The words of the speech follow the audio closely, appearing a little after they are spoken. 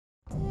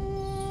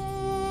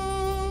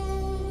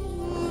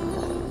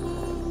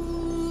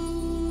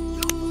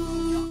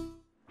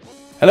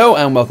Hello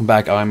and welcome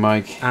back, I'm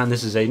Mike. And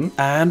this is Aiden.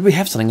 And we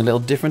have something a little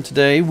different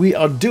today. We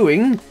are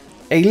doing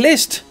a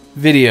list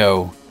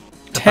video.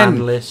 A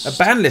ban list. A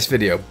ban list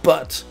video,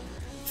 but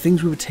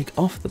things we would take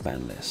off the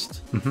ban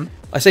list. Mm-hmm.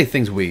 I say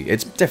things we,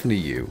 it's definitely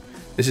you.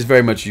 This is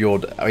very much your,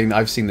 I mean,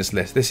 I've seen this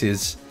list. This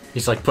is...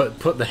 He's like,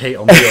 put the hate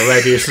on me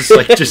already. It's just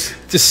like, just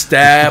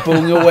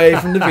stabbing away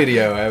from the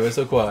video ever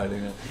so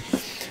quietly.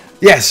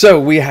 Yeah,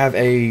 so we have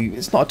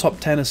it's not a top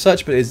 10 as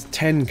such, but it's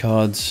 10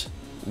 cards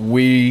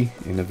we,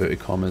 in inverted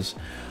commas,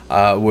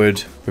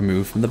 would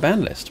remove from the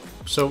ban list.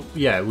 So,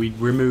 yeah, we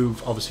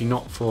remove, obviously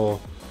not for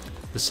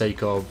the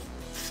sake of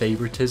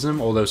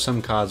favoritism, although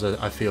some cards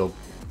I feel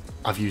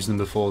I've used them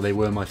before, they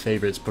were my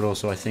favorites, but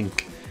also I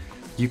think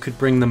you could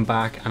bring them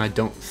back and I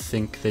don't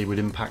think they would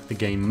impact the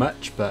game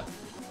much, but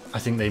I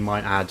think they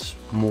might add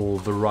more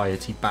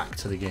variety back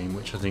to the game,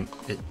 which I think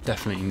it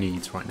definitely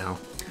needs right now.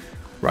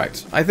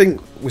 Right, I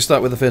think we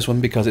start with the first one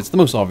because it's the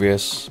most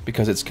obvious,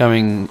 because it's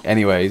coming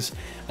anyways,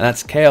 and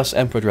that's Chaos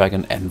Emperor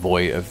Dragon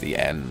Envoy of the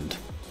End.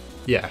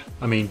 Yeah,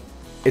 I mean...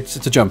 It's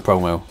a jump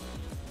promo,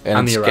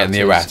 and it's getting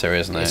the errata,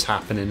 isn't it? It's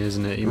happening,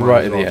 isn't it? You might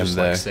right as well at the end just,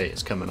 there. like, say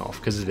it's coming off,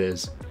 because it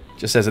is.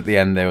 Just says at the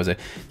end there was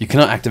you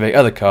cannot activate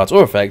other cards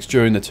or effects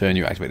during the turn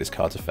you activate this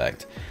card's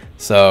effect.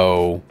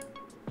 So,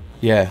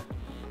 yeah.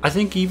 I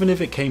think even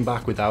if it came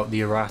back without the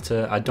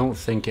errata, I don't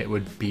think it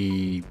would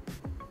be...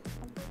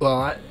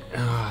 Well,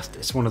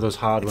 it's one of those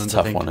hard ones. It's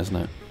a tough one, isn't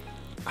it?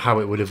 How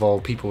it would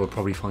evolve, people would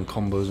probably find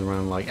combos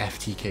around like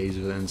FTKs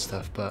with it and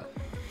stuff, but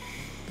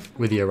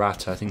with the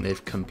errata, I think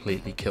they've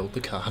completely killed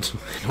the card,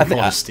 in all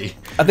honesty.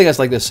 I think that's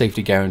like the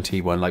safety guarantee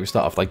one. Like we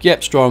start off like,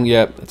 yep, strong,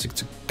 yep, it's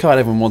a card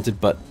everyone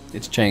wanted, but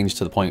it's changed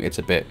to the point it's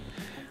a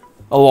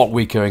lot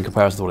weaker in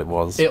comparison to what it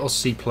was. It'll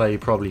see play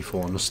probably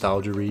for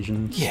nostalgia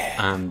regions,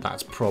 yeah, and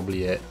that's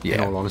probably it, in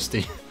all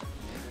honesty.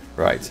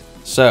 Right,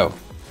 so,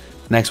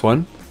 next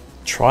one,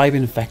 Tribe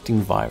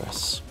Infecting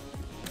Virus.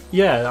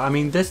 Yeah, I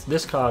mean,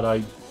 this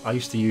card, I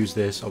used to use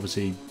this,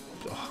 obviously,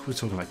 we're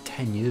talking like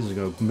 10 years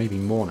ago, maybe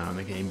more now in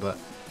the game, but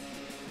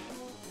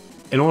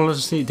in all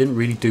honesty, it didn't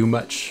really do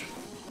much.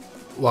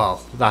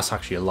 Well, that's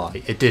actually a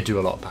lie. It did do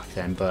a lot back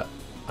then, but,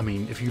 I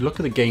mean, if you look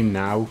at the game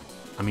now,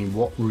 I mean,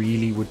 what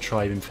really would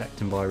Tribe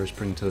Infecting Virus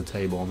bring to the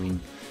table? I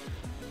mean,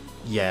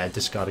 yeah,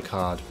 discard a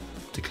card,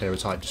 declare a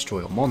type,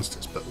 destroy all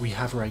monsters, but we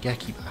have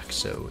Raigeki back,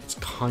 so it's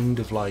kind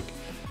of like,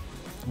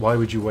 why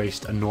would you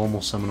waste a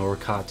normal summon or a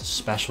card to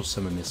special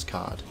summon this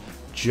card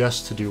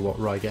just to do what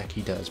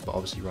Raigeki does? But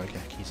obviously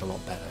Raigeki is a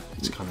lot better.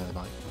 It's kind of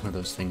like one of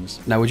those things.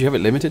 Now, would you have it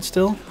limited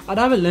still? I'd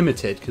have it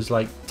limited because,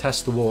 like,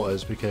 test the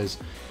waters, because,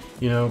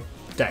 you know,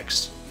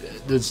 decks,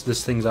 there's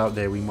things out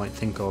there we might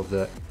think of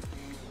that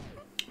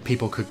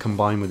people could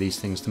combine with these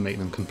things to make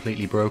them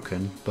completely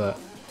broken, but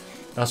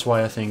that's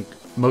why I think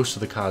most of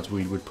the cards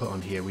we would put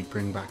on here we'd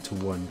bring back to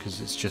 1, because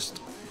it's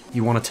just,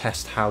 you want to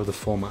test how the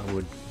format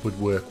would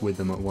work with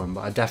them at 1.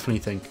 But I definitely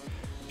think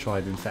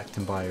Tribe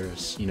Infecting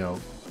Virus, you know,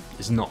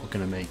 is not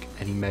going to make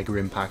any mega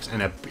impacts,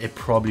 and it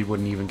probably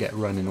wouldn't even get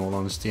run, in all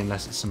honesty,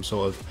 unless it's some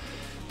sort of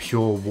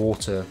pure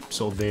water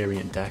sort of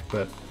variant deck.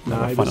 But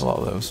no, I find a lot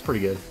of those.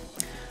 Pretty good.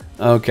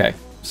 Okay,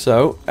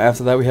 so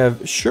after that we have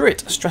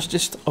Shurit,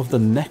 Strategist of the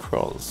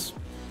Necros.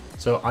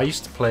 So I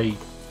used to play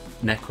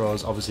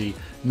Necros, obviously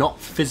not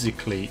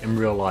physically in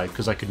real life,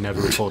 because I could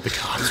never afford the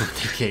cards when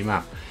they came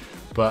out,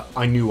 but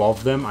I knew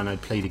of them and I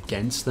played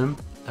against them.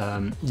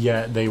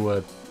 Yeah, they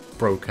were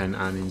broken,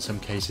 and in some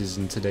cases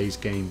in today's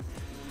game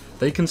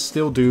they can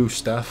still do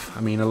stuff.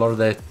 I mean, a lot of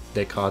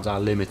their cards are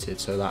limited,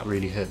 so that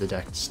really hurt the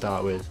deck to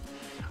start with.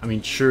 I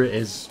mean, sure, it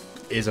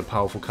is a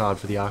powerful card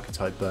for the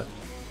archetype, but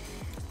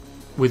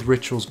with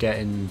Rituals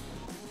getting,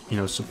 you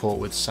know, support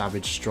with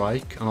Savage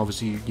Strike, and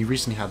obviously you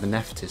recently had the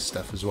Nephthys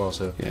stuff as well,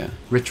 so yeah,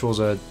 Rituals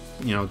are,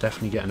 you know,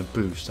 definitely getting a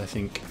boost. I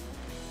think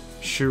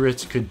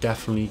Shurit could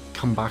definitely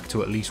come back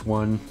to at least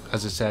 1.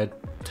 As I said,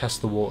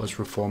 test the waters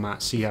for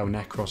format, see how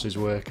Necros's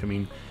work. I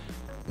mean,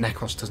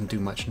 Necros doesn't do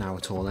much now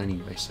at all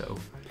anyway, so...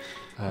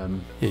 yeah,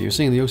 you were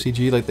saying the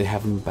OCG, like they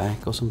have them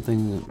back or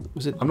something.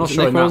 Was it? I'm not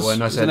sure in that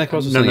one. I said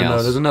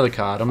no. There's another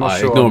card. I'm not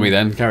sure. Ignore me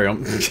then. Carry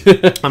on.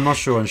 I'm not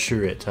sure on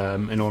Shurit.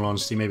 In all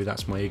honesty, maybe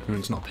that's my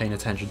ignorance, not paying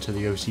attention to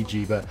the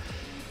OCG. But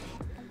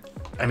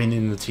I mean,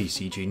 in the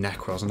TCG,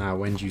 Necros now,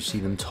 when do you see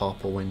them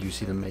top, or when do you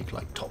see them make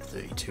like top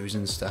 32s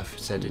and stuff? It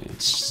said it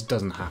just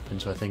doesn't happen.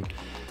 So I think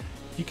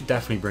you could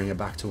definitely bring it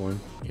back to 1.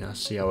 Yeah,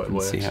 see how it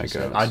works. See how it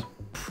goes. I'd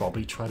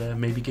probably try to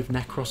maybe give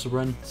Necros a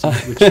run.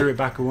 We'd cheer it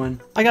back a 1.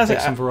 I gotta say,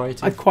 some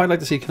variety. I'd quite like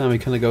to see Konami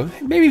kind of go,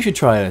 hey, maybe you should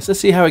try this. Let's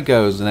see how it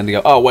goes, and then they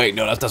go, oh wait,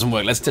 no, that doesn't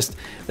work. Let's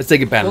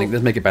take it banning.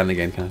 Let's make it banning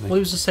again, kind of thing. Well,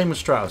 it was the same with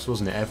Stratos,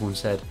 wasn't it? Everyone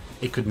said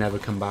it could never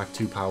come back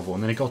too powerful,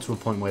 and then it got to a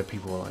point where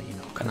people were like, you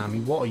know,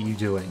 Konami, what are you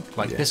doing?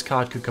 Like, this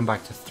card could come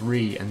back to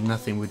 3 and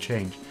nothing would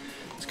change.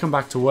 It's come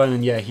back to 1,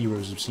 and yeah,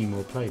 heroes have seen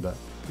more play, but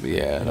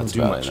yeah, they don't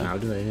do much now,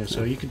 do they? Yeah,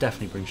 so you could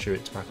definitely bring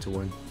Shurit back to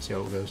 1, see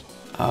how it goes.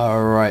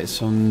 Alright,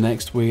 so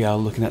next we are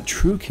looking at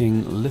True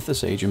King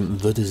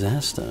Lithosagem, The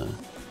Disaster.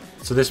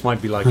 So this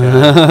might be like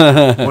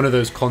one of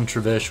those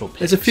controversial picks.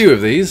 There's a few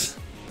of these.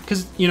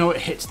 Because, you know,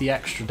 it hits the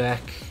extra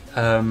deck.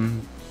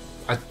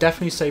 I'd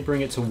definitely say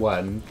bring it to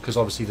 1, because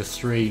obviously the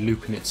 3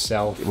 looping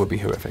itself, It would be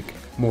horrific.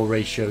 more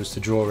ratios to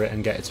draw it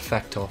and get its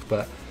effect off,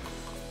 but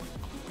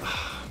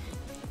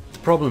the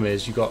problem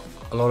is you got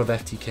a lot of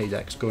FTK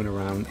decks going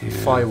around. Yeah.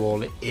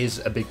 Firewall is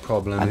a big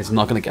problem. And it's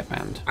not going to get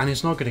banned. And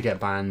it's not going to get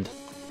banned.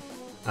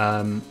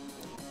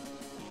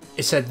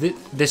 It said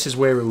this is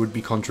where it would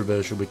be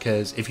controversial,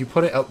 because if you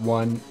put it at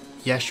 1,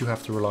 yes, you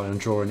have to rely on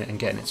drawing it and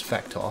getting its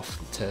effect off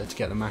to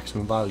get the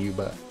maximum value,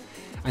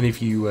 and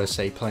if you were,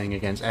 say, playing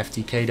against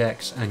FTK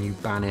decks and you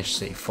banish,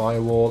 say,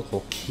 Firewall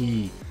or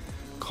key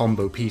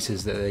combo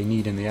pieces that they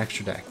need in the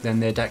extra deck, then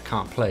their deck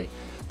can't play.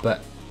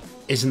 But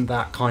isn't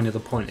that kind of the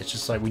point? It's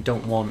just like, we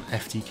don't want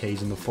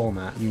FTKs in the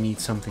format. You need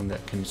something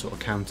that can sort of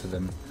counter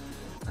them.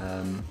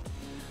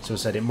 So I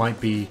said it might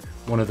be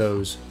one of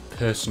those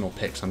personal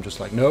picks. I'm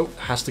just like, no, it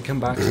has to come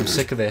back. I'm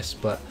sick of this.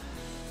 But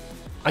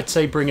I'd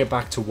say bring it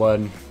back to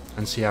 1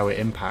 and see how it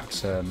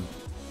impacts the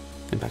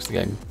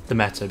game, the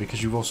meta,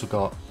 because you've also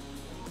got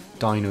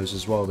dinos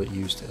as well that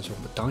used it as well.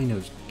 But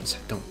dinos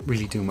don't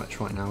really do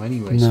much right now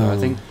anyway. No. So I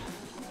think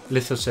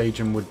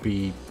Lithosagem would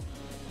be...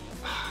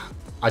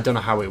 I don't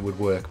know how it would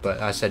work,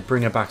 but I said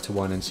bring it back to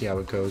 1 and see how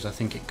it goes. I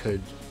think it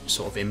could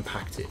sort of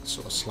impact it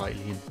sort of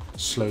slightly and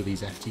slow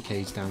these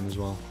FTKs down as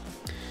well.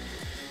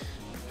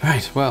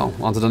 Right, well,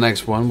 on to the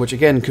next one, which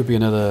again could be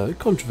another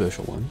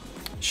controversial one.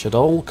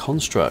 Shaddoll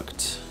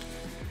Construct.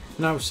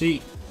 Now,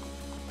 see,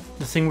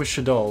 the thing with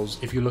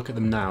Shaddolls, if you look at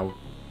them now,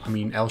 I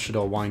mean, El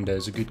Shaddol Winder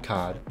is a good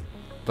card,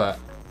 but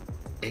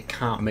it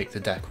can't make the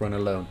deck run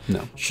alone. No.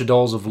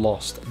 Shaddolls have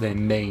lost their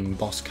main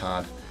boss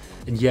card.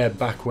 And yeah,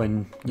 back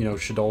when, you know,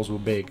 Shaddolls were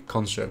big,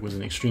 Construct was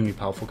an extremely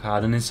powerful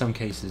card, and in some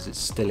cases it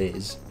still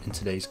is in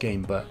today's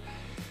game, but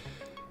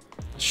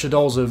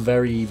Shaddolls are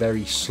very,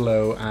 very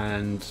slow,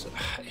 and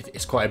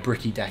it's quite a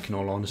bricky deck in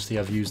all honesty.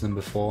 I've used them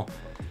before.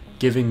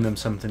 Giving them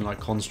something like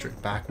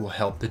Construct back will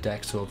help the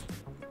deck sort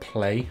of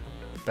play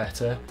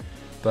better,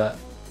 but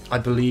I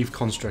believe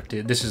Construct,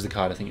 this is the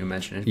card I think you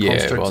mentioned. Yeah,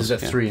 Construct is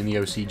at 3 in the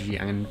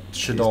OCG, and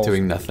Shaddolls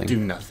do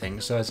nothing.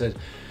 So I said,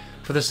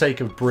 for the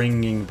sake of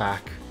bringing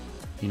back,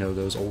 you know,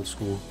 those old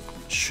school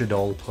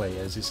Shaddoll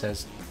players, it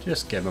says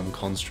just give them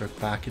Construct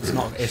back. It's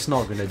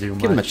not going to do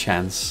much. Give them a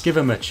chance. Give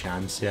them a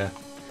chance, yeah.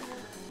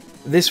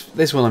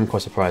 This one I'm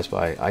quite surprised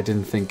by. I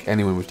didn't think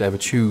anyone would ever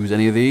choose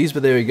any of these,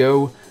 but there we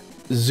go.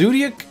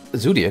 Zodiac.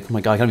 Oh my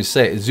god, I can't even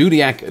say it.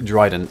 Zodiac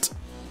Trident.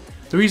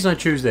 The reason I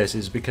choose this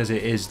is because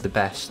it is the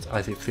best,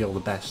 I feel the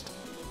best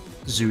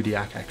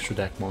Zodiac extra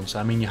deck monster.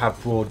 I mean, you have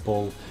Broad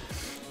Ball,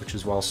 which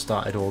has well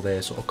started all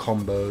their sort of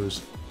combos.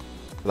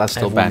 That's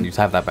still banned. You'd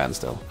have that banned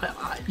still.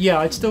 Yeah,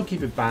 I'd still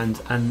keep it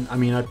banned, and I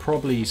mean, I'd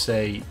probably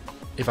say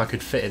if I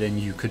could fit it in,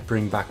 you could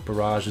bring back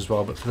Barrage as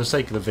well. But for the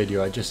sake of the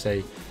video, I'd just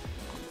say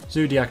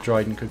Zodiac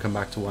Trident could come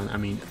back to 1. I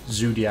mean,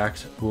 Zodiac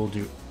will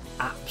do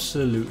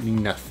absolutely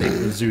nothing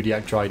with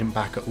Zodiac Trident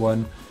back at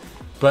 1,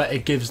 but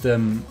it gives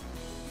them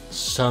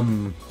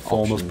some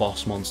form of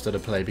boss monster to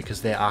play,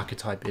 because their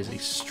archetype is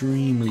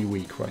extremely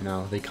weak right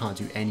now. They can't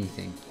do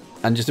anything.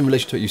 And just in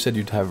relation to it, you said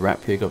you'd have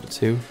Rapier go up to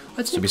 2.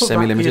 I'd still be put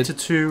semi-limited. Rapier to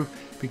 2,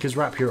 because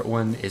Rapier at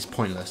 1 is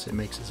pointless. It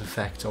makes its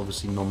effect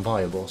obviously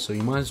non-viable, so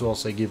you might as well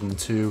say give them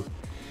 2.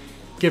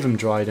 Give them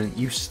Trident.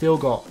 You've still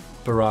got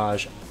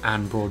Barrage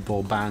and Broad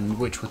Ball banned,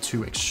 which were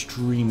 2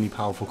 extremely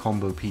powerful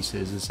combo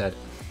pieces. As I said,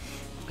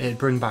 it'd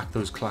bring back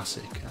those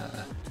classic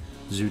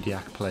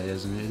Zodiac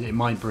players, and it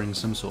might bring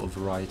some sort of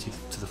variety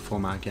to the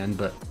format again,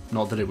 but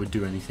not that it would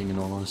do anything in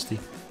all honesty.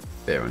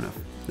 Fair enough.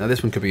 Now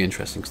this one could be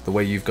interesting, because the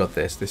way you've got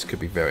this could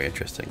be very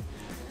interesting.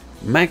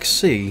 Max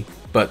C,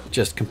 but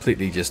just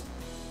completely just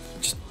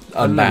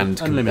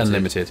unbanned,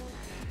 unlimited.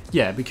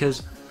 Yeah,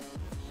 because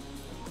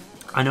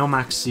I know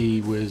Max C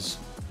was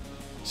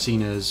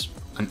seen as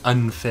an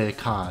unfair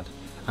card,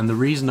 and the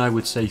reason I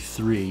would say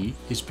 3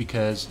 is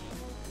because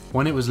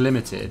when it was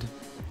limited,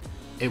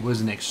 it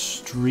was an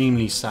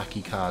extremely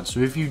sacky card.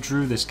 So if you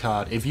drew this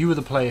card, if you were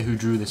the player who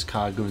drew this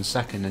card going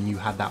second and you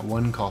had that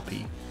 1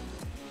 copy,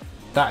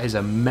 that is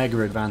a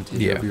mega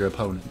advantage over your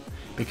opponent,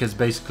 because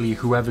basically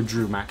whoever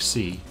drew Max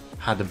C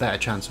had a better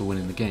chance of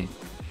winning the game.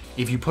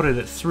 If you put it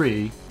at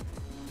 3,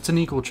 it's an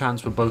equal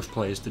chance for both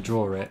players to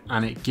draw it,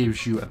 and it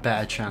gives you a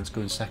better chance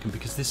going second,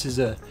 because this is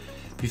a,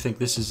 if you think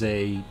this is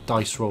a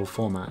dice roll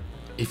format,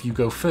 if you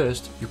go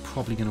first, you're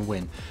probably going to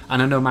win.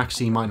 And I know Max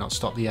C might not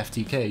stop the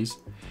FTKs,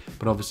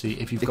 but obviously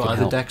if you've got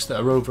other decks that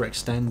are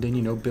overextending,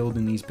 you know,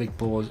 building these big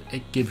boards,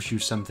 it gives you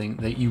something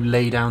that you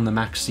lay down the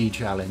Max C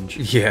challenge.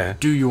 Yeah.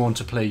 Do you want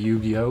to play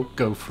Yu-Gi-Oh?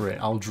 Go for it,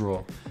 I'll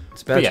draw.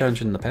 It's a better challenge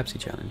than the Pepsi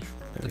challenge.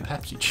 The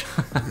Pepsi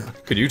challenge.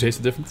 Could you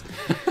taste the difference?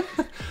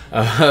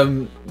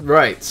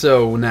 Right,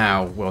 so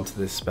now we're on to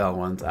this spell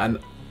one, and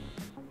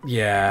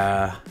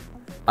yeah,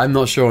 I'm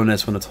not sure on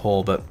this one at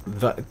all, but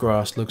that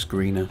grass looks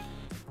greener.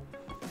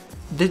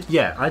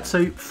 Yeah, I'd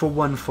say for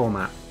one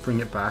format, bring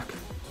it back.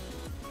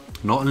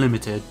 Not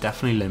unlimited,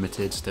 definitely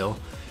limited still.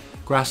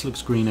 Grass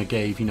Looks Greener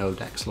gave, you know,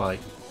 decks like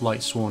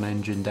Light Sworn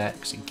Engine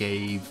decks, it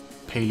gave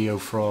Paleo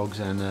Frogs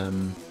and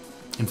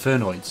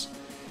Infernoids.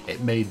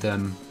 it made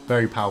them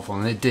very powerful,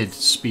 and it did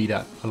speed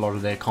up a lot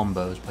of their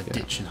combos by Yeah.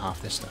 ditching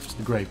half their stuff to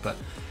the grave. But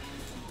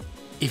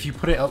if you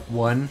put it up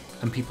 1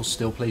 and people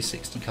still play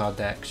 60 card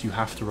decks, you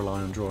have to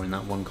rely on drawing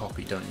that 1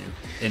 copy, don't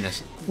you?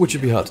 Which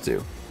would be hard to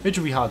do. Which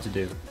would be hard to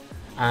do.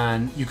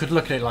 And you could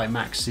look at it like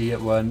Max C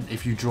at 1.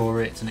 If you draw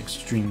it, it's an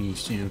extremely,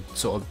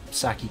 sort of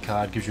sacky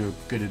card, gives you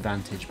a good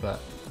advantage, but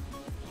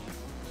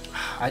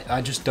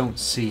I just don't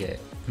see it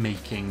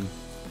making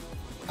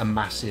a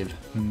massive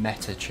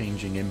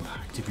meta-changing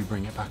impact if you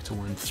bring it back to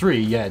 1. 3,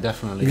 yeah,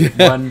 definitely.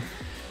 1,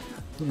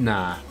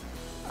 nah.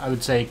 I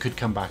would say it could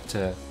come back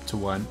to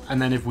 1.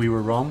 And then if we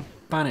were wrong,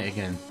 ban it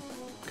again,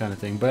 kind of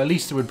thing. But at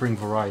least it would bring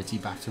variety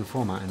back to the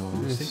format, in all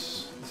honesty.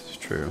 This is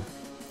true.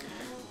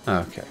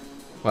 Okay.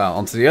 Well,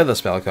 onto the other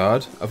spell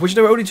card, of which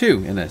there were only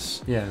 2 in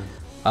this. Yeah.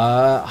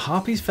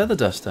 Harpy's Feather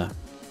Duster.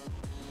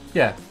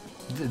 Yeah.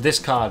 This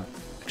card,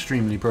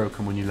 extremely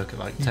broken when you look at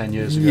like 10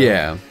 years ago.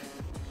 Yeah.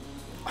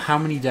 How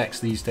many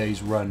decks these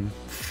days run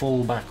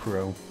full back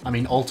row? I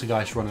mean,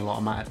 Altergeist run a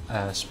lot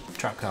of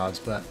trap cards,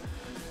 but,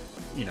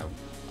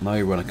 Now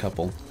you run a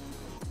couple.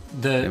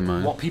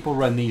 What people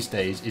run these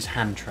days is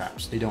hand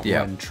traps. They don't Yeah.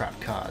 run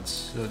trap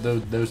cards. So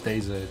those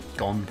days are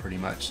gone pretty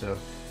much. So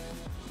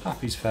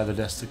Harpy's Feather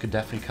Duster could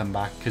definitely come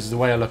back, because the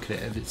way I look at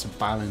it, if it's a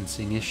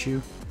balancing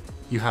issue,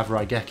 you have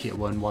Raigeki at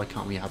 1, why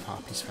can't we have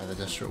Harpy's Feather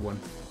Duster at 1?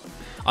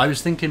 I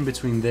was thinking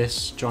between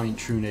this, Giant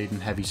Trunade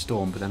and Heavy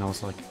Storm, but then I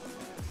was like,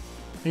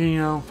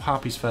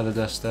 Harpy's Feather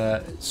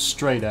Duster,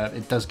 straight up,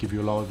 it does give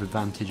you a lot of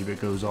advantage if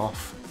it goes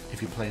off,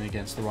 if you're playing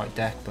against the right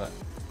deck, but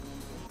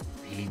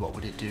really, what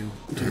would it do?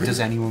 Does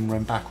anyone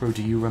run back row?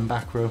 Do you run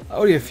back row?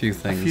 Only a few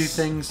things. A few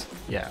things.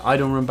 Yeah, I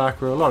don't run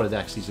back row. A lot of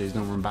decks these days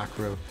don't run back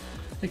row.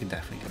 They can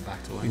definitely come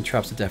back to I mean, one.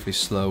 traps are definitely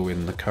slow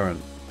in the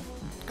current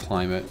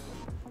climate,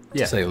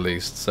 Yeah. to say the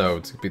least.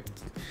 So,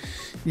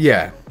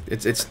 yeah,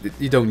 it's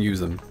you don't use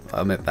them.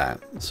 I'll admit that.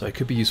 So it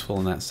could be useful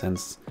in that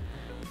sense.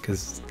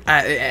 Because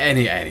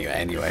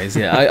anyways,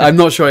 yeah, I'm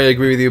not sure I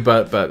agree with you,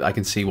 but I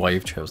can see why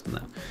you've chosen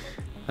that.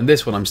 And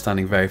this one I'm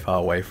standing very far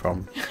away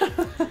from.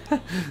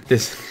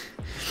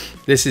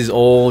 This is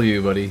all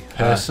you, buddy.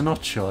 Personal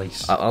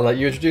choice. I'll let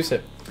you introduce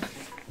it.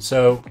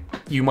 So,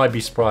 you might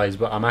be surprised,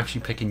 but I'm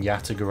actually picking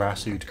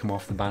Yatagarasu to come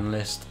off the ban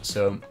list.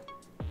 So,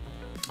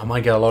 I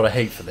might get a lot of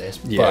hate for this,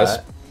 Yes.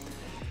 but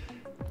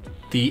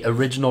the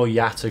original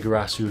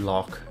Yatagarasu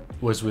lock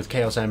was with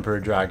Chaos Emperor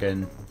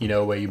Dragon,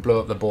 where you blow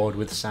up the board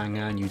with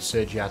Sangan, you'd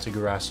search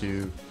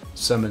Yatagarasu,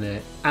 summon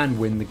it, and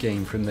win the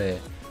game from there.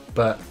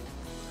 But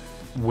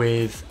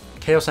with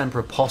Chaos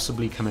Emperor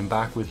possibly coming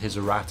back with his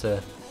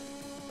errata,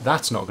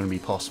 that's not going to be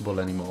possible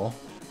anymore.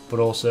 But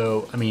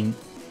also, I mean,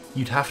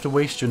 you'd have to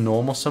waste your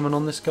normal summon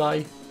on this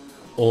guy,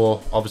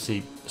 or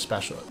obviously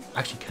special.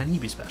 Actually, can he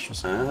be special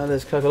summon?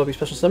 There's Kakalobi be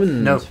special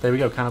summon. No, there we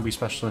go. Cannot be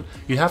special summon.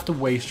 You'd have to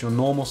waste your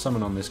normal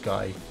summon on this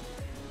guy,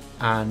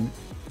 and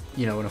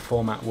in a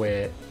format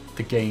where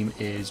the game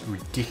is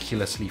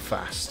ridiculously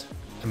fast.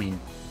 I mean,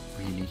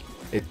 really.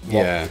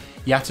 Yeah.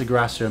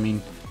 Yatagarasu, I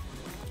mean,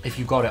 if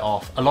you got it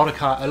off, a lot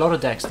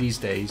of decks these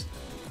days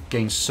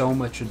gain so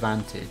much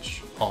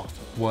advantage off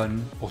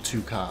 1 or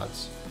 2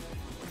 cards.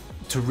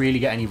 To really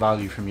get any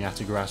value from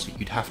Yatagarasu,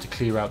 you'd have to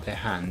clear out their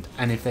hand,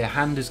 and if their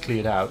hand is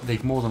cleared out,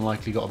 they've more than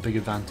likely got a big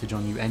advantage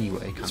on you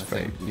anyway, kind of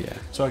thing. Yeah.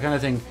 So I kind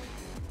of think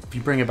if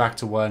you bring it back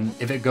to 1,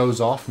 if it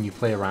goes off and you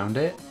play around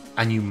it,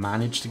 and you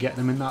manage to get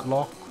them in that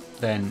lock,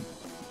 then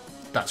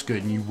that's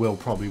good, and you will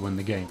probably win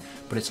the game.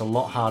 But it's a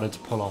lot harder to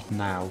pull off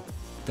now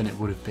than it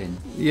would have been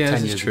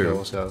 10 years ago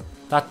or so.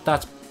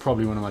 That's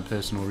probably one of my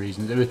personal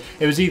reasons.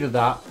 It was either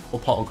that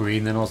or Pot of Greed,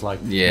 and then I was like,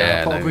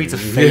 yeah, Pot of Greed's a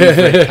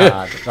favourite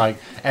card. Like,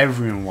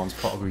 everyone wants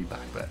Pot of Greed back,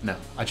 but no,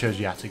 I chose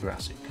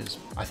Yatagarasu because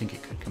I think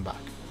it could come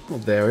back. Well,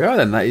 there we are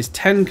then. That is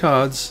 10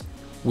 cards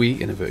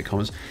we, in inverted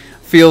commas,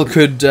 feel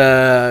could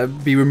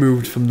be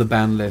removed from the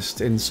ban list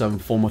in some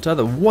form or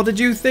other. What did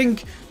you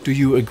think? Do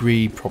you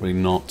agree? Probably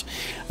not.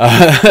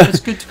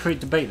 It's good to create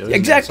debate, though. Isn't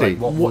Exactly. It?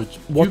 It's like, what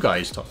would you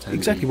guys top 10?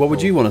 Exactly. be? What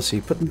would Or- you want to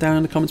see? Put them down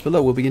in the comments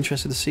below. We'll be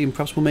interested to see, and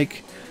perhaps we'll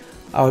make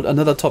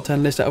another top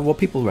 10 list out of what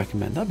people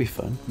recommend. That'd be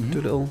fun. Do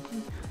a little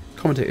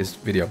commentators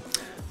video.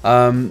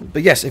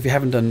 But yes, if you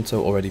haven't done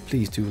so already,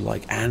 please do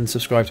like and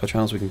subscribe to our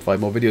channel so we can provide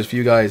more videos for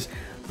you guys.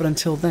 But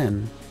until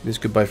then, this is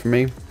goodbye from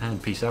me.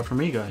 And peace out from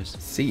me, guys.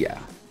 See ya.